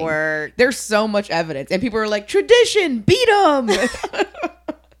doesn't nothing. work. There's so much evidence. And people are like, tradition, beat them.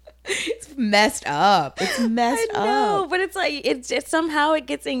 It's messed up. It's messed up. I know, but it's like, it's somehow it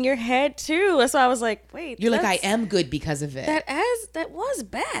gets in your head too. So I was like, wait. You're like, I am good because of it. That was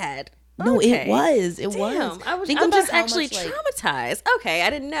bad. No, okay. it was. It Damn, was. I'm just actually traumatized. Okay, I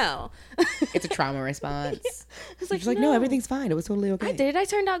didn't know. It's a trauma response. It's like, no, everything's fine. It was totally okay. I did. I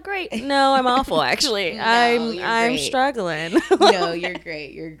turned out great. No, I'm awful. Actually, I'm struggling. No, you're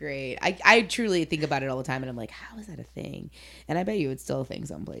great. You're great. I truly think about it all the time, and I'm like, how is that a thing? And I bet you it's still a thing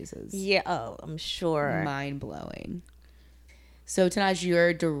some places. Yeah. Oh, I'm sure. Mind blowing. So Tenaj,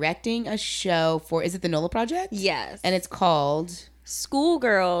 you're directing a show for, is it the NOLA Project? Yes. And it's called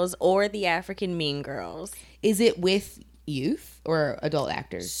Schoolgirls or the African Mean Girls. Is it with youth or adult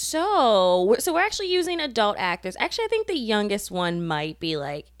actors? So we're actually using adult actors. Actually, I think the youngest one might be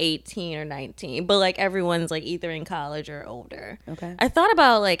like 18 or 19, but like everyone's like either in college or older. Okay. I thought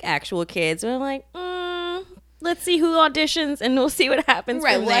about like actual kids, but I'm like, let's see who auditions and we'll see what happens.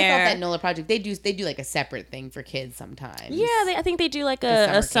 Right. From Well, there. I thought that NOLA Project they do like a separate thing for kids sometimes. Yeah, I think they do like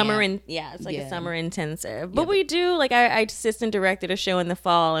a summer it's like a summer intensive. But we do like I assistant directed a show in the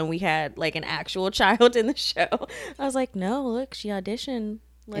fall and we had like an actual child in the show. I was like, no, look, she auditioned.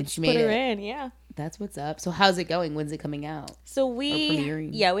 Let's put her in. Yeah. That's what's up. So how's it going? When's it coming out? So we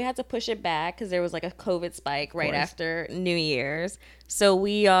had to push it back because there was like a COVID spike right after New Year's. So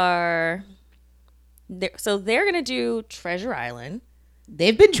we are. So they're going to do Treasure Island.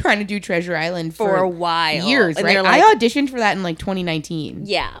 They've been trying to do Treasure Island for a while. Years, and right? Like, I auditioned for that in like 2019.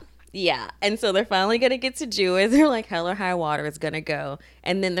 Yeah. And so they're finally going to get to do it. They're like, Hell or High Water is going to go.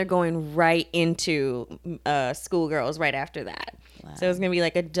 And then they're going right into Schoolgirls right after that. Wow. So it's going to be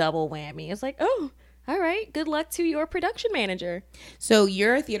like a double whammy. It's like, oh, all right. Good luck to your production manager. So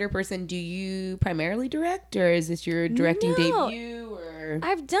you're a theater person. Do you primarily direct, or is this your directing debut? Or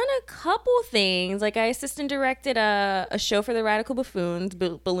I've done a couple things. Like I assistant directed a show for the Radical Buffoons,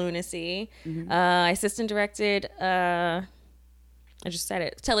 Balloonacy. Mm-hmm. I assistant directed. I just said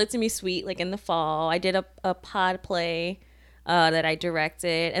it. Tell It to Me Sweet, like in the fall. I did a pod play that I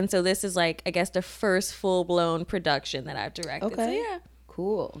directed, and so this is like I guess the first full blown production that I've directed. Okay. So yeah,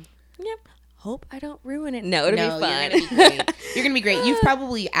 cool. Yep. Hope I don't ruin it. No, it'll be fun. You're gonna be great. You're gonna be great. You've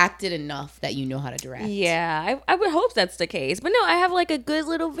probably acted enough that you know how to direct. Yeah, I would hope that's the case. But no, I have like a good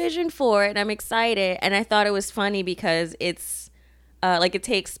little vision for it, and I'm excited. And I thought it was funny because it's like it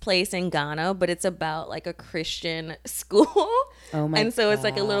takes place in Ghana, but it's about like a Christian school. Oh my! And so it's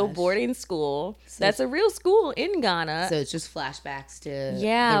like a little boarding school. That's a real school in Ghana. So it's just flashbacks to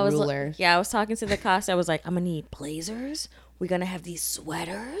the ruler. I was talking to the cast. I was like, I'm gonna need blazers. We're gonna have these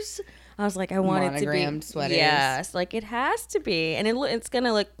sweaters. I was like, I want it to be monogrammed sweaters. Yes, like it has to be, and it's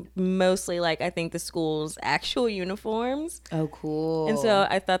gonna look mostly like I think the school's actual uniforms. Oh, cool! And so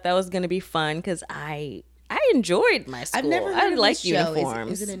I thought that was gonna be fun because I enjoyed my school. I've never heard of like this show.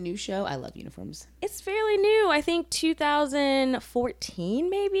 uniforms. Is it a new show? I love uniforms. It's fairly new. I think 2014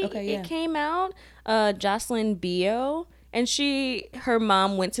 maybe. Okay, yeah. It came out. Jocelyn Bio. And her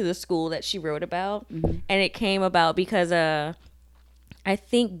mom went to the school that she wrote about, mm-hmm. and it came about because I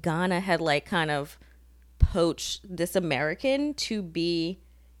think Ghana had like kind of poached this American to be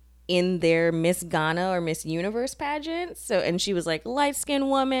in their Miss Ghana or Miss Universe pageant. So, and she was like light-skinned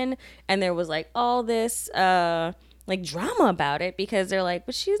woman, and there was like all this like drama about it because they're like,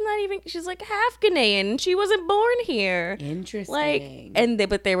 but she's like half Ghanaian and she wasn't born here. Interesting. Like,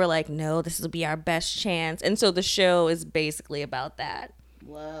 but they were like, no, this will be our best chance. And so the show is basically about that.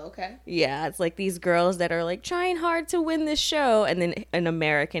 Whoa, okay. Yeah, it's like these girls that are like trying hard to win this show, and then an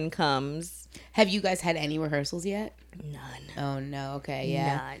American comes. Have you guys had any rehearsals yet? None. Oh, no. Okay,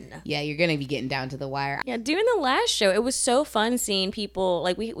 yeah. None. Yeah, you're going to be getting down to the wire. Yeah, doing the last show, it was so fun seeing people.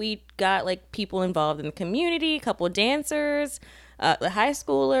 Like, we got, like, people involved in the community, a couple of dancers, the high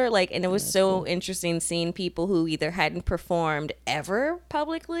schooler, like, and it was so interesting seeing people who either hadn't performed ever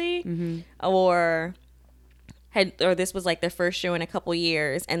publicly or this was like their first show in a couple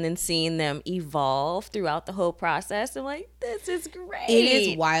years, and then seeing them evolve throughout the whole process. I'm like, this is great. It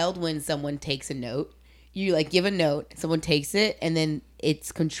is wild when someone takes a note. You like give a note, someone takes it, and then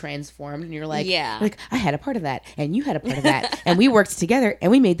it's transformed, and you're like, like I had a part of that, and you had a part of that, and we worked together,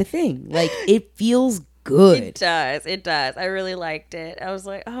 and we made the thing. Like, it feels good. It does. I really liked it. I was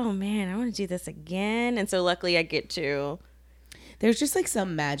like, oh man, I want to do this again. And so luckily I get to. There's just like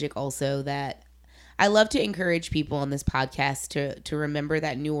some magic also that I love to encourage people on this podcast to remember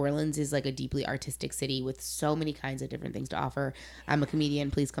that New Orleans is like a deeply artistic city with so many kinds of different things to offer. I'm a comedian.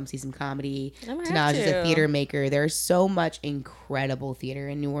 Please come see some comedy. Tenaj is a theater maker. There's so much incredible theater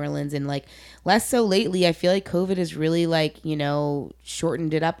in New Orleans. And like less so lately, I feel like COVID has really like, you know,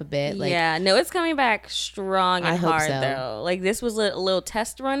 shortened it up a bit. Like, yeah, no, it's coming back strong and hard so. though. Like this was a little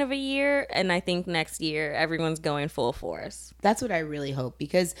test run of a year. And I think next year everyone's going full force. That's what I really hope,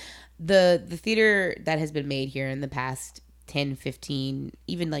 because the theater that has been made here in the past 10, 15,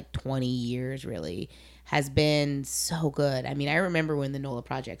 even like 20 years really has been so good. I mean, I remember when the NOLA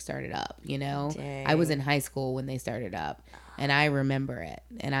Project started up, you know? Dang. I was in high school when they started up, and I remember it.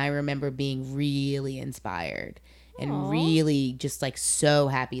 And I remember being really inspired and really just like so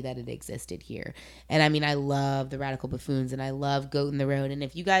happy that it existed here. And I mean, I love the Radical Buffoons and I love Goat in the Road. And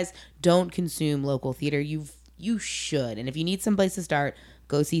if you guys don't consume local theater, you should. And if you need someplace to start,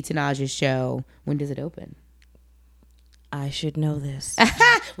 go see Tenaj's show. When does it open? I should know this.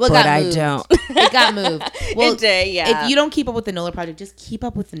 Well, but I don't. It got moved. Well, it did, yeah. If you don't keep up with the NOLA Project, just keep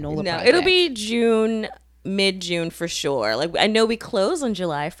up with the NOLA Project. It'll be mid-June for sure. Like I know we close on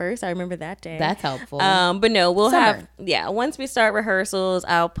July 1st. I remember that day. That's helpful. But no, we'll Summer. once we start rehearsals,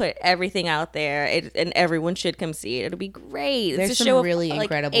 I'll put everything out there and everyone should come see it. It'll be great. There's it's a some show really of,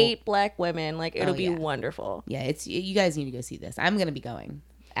 incredible 8 Black women. Like it'll be wonderful. Yeah, you guys need to go see this. I'm going to be going.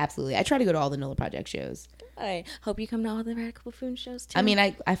 Absolutely. I try to go to all the NOLA Project shows. I hope you come to all the Radical Buffoon shows too. I mean,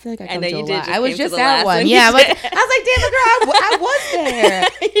 I feel like I come know to you a did. lot. I was just at at one. Yeah, I was like, damn, girl, I was there.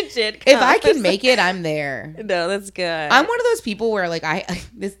 You did come. If I can make it, I'm there. No, that's good. I'm one of those people where like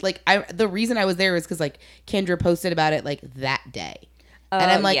the reason I was there was because like Kendra posted about it like that day. And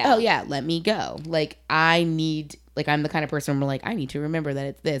I'm like, oh yeah, let me go. Like I'm the kind of person where like, I need to remember that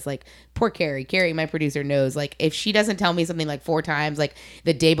it's this. Like poor Carrie, my producer, knows like if she doesn't tell me something like 4 times, like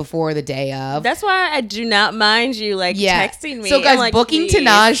the day before, the day of. That's why I do not mind you like texting me. So guys, like, booking please.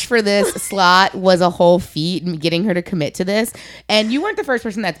 Tenaj for this slot was a whole feat, and getting her to commit to this. And you weren't the first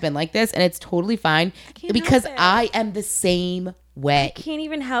person that's been like this, and it's totally fine because I am the same way. I can't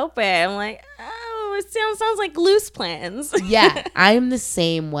even help it. I'm like, oh, it sounds like loose plans. Yeah, I'm the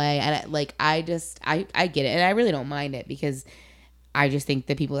same way, and I get it, and I really don't mind it because I just think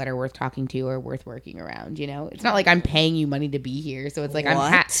the people that are worth talking to are worth working around. You know, it's not like I'm paying you money to be here, so it's like You're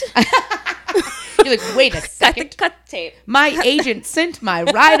like, wait a second, cut tape. My agent sent my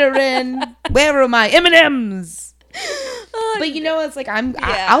rider in. Where are my M&Ms? But you know, it's like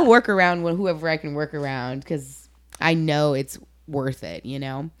I'll work around whoever I can work around because I know it's worth it. You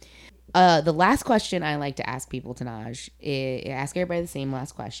know. The last question I like to ask people, Tenaj, is ask everybody the same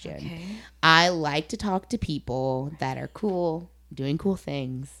last question. Okay. I like to talk to people that are cool, doing cool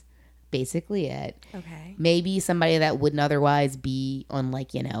things. Basically it. Okay. Maybe somebody that wouldn't otherwise be on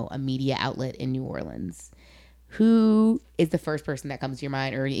like, you know, a media outlet in New Orleans. Who is the first person that comes to your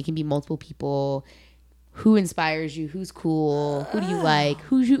mind? Or it can be multiple people. Who inspires you? Who's cool? Who do you like?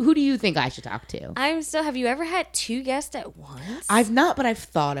 Who do you think I should talk to? Have you ever had 2 guests at once? I've not, but I've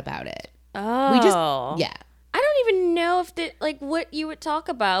thought about it. Oh. I don't even know if what you would talk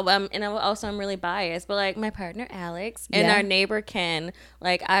about. And I'm really biased, but like my partner Alex and our neighbor Ken,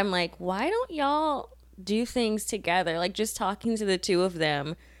 like I'm like, why don't y'all do things together? Like just talking to the two of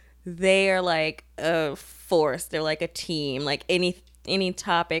them, they are like a force. They're like a team. Like any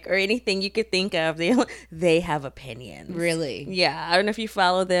topic or anything you could think of, they have opinions. Really? Yeah. I don't know if you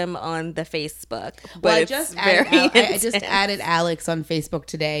follow them on the Facebook, but well, I just added Alex on Facebook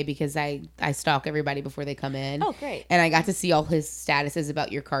today because I stalk everybody before they come in. Oh, great. And I got to see all his statuses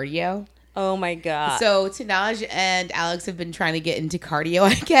about your cardio. Oh my God. So Tenaj and Alex have been trying to get into cardio,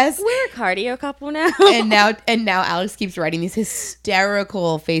 I guess. We're a cardio couple now. and now Alex keeps writing these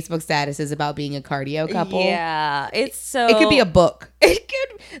hysterical Facebook statuses about being a cardio couple. Yeah. It could be a book. It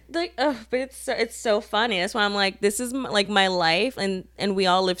could like, but it's so funny. That's why I'm like, this is like my life, and we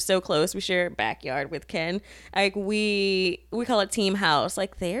all live so close. We share a backyard with Ken. Like we call it Team House.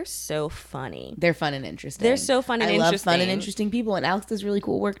 Like they're so funny. They're fun and interesting. They're so fun and interesting. I love fun and interesting people, and Alex does really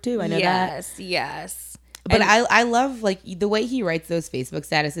cool work too. I know that. Yes. But I love like the way he writes those Facebook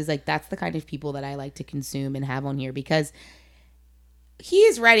statuses. Like that's the kind of people that I like to consume and have on here, because he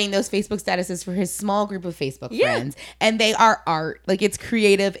is writing those Facebook statuses for his small group of Facebook friends, and they are art. Like it's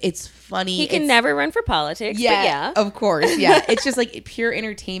creative, it's funny. He can never run for politics. Yeah, of course. Yeah, it's just like pure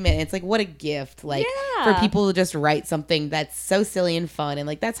entertainment. It's like what a gift, like for people to just write something that's so silly and fun, and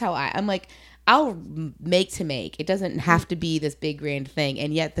like that's how I'm like. I'll make. It doesn't have to be this big grand thing,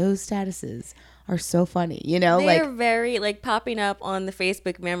 and yet those statuses are so funny, you know? They're very like popping up on the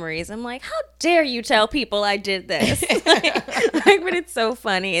Facebook memories. I'm like, how dare you tell people I did this? But it's so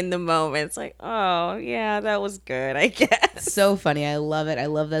funny in the moment. It's like, oh yeah, that was good, I guess. So funny. I love it. I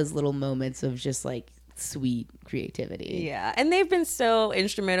love those little moments of just like sweet creativity. Yeah, and they've been so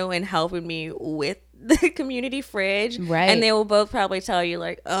instrumental in helping me with the community fridge. Right. And they will both probably tell you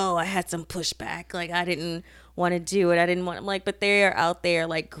like, oh, I had some pushback. Like I didn't want to do it. I'm like, but they're out there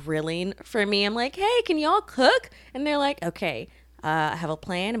like grilling for me. I'm like, hey, can y'all cook? And they're like, okay, I have a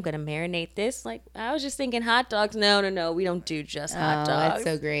plan. I'm going to marinate this. Like, I was just thinking hot dogs. No. We don't do just hot dogs. That's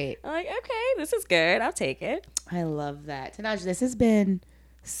so great. I'm like, okay, this is good. I'll take it. I love that. Tenaj, this has been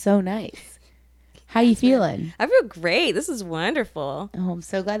so nice. How you feeling? I feel great. This is wonderful. Oh, I'm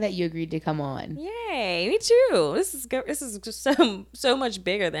so glad that you agreed to come on. Yay, me too. This is good. This is just so much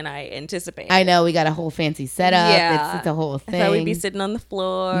bigger than I anticipated. I know. We got a whole fancy setup. Yeah. It's a whole thing. I thought we'd be sitting on the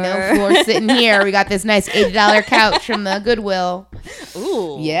floor. No floor sitting here. We got this nice $80 couch from the Goodwill.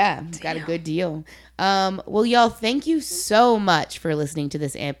 Ooh. Yeah. Got a good deal. Well, y'all, thank you so much for listening to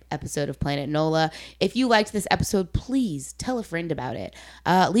this episode of Planet NOLA. If you liked this episode, please tell a friend about it.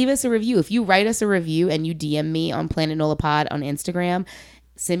 Leave us a review. If you write us a review and you DM me on Planet NOLA Pod on Instagram,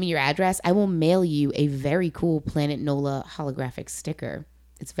 send me your address. I will mail you a very cool Planet NOLA holographic sticker.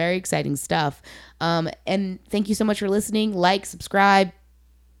 It's very exciting stuff. And thank you so much for listening. Like, subscribe.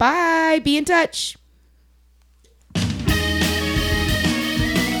 Bye. Be in touch.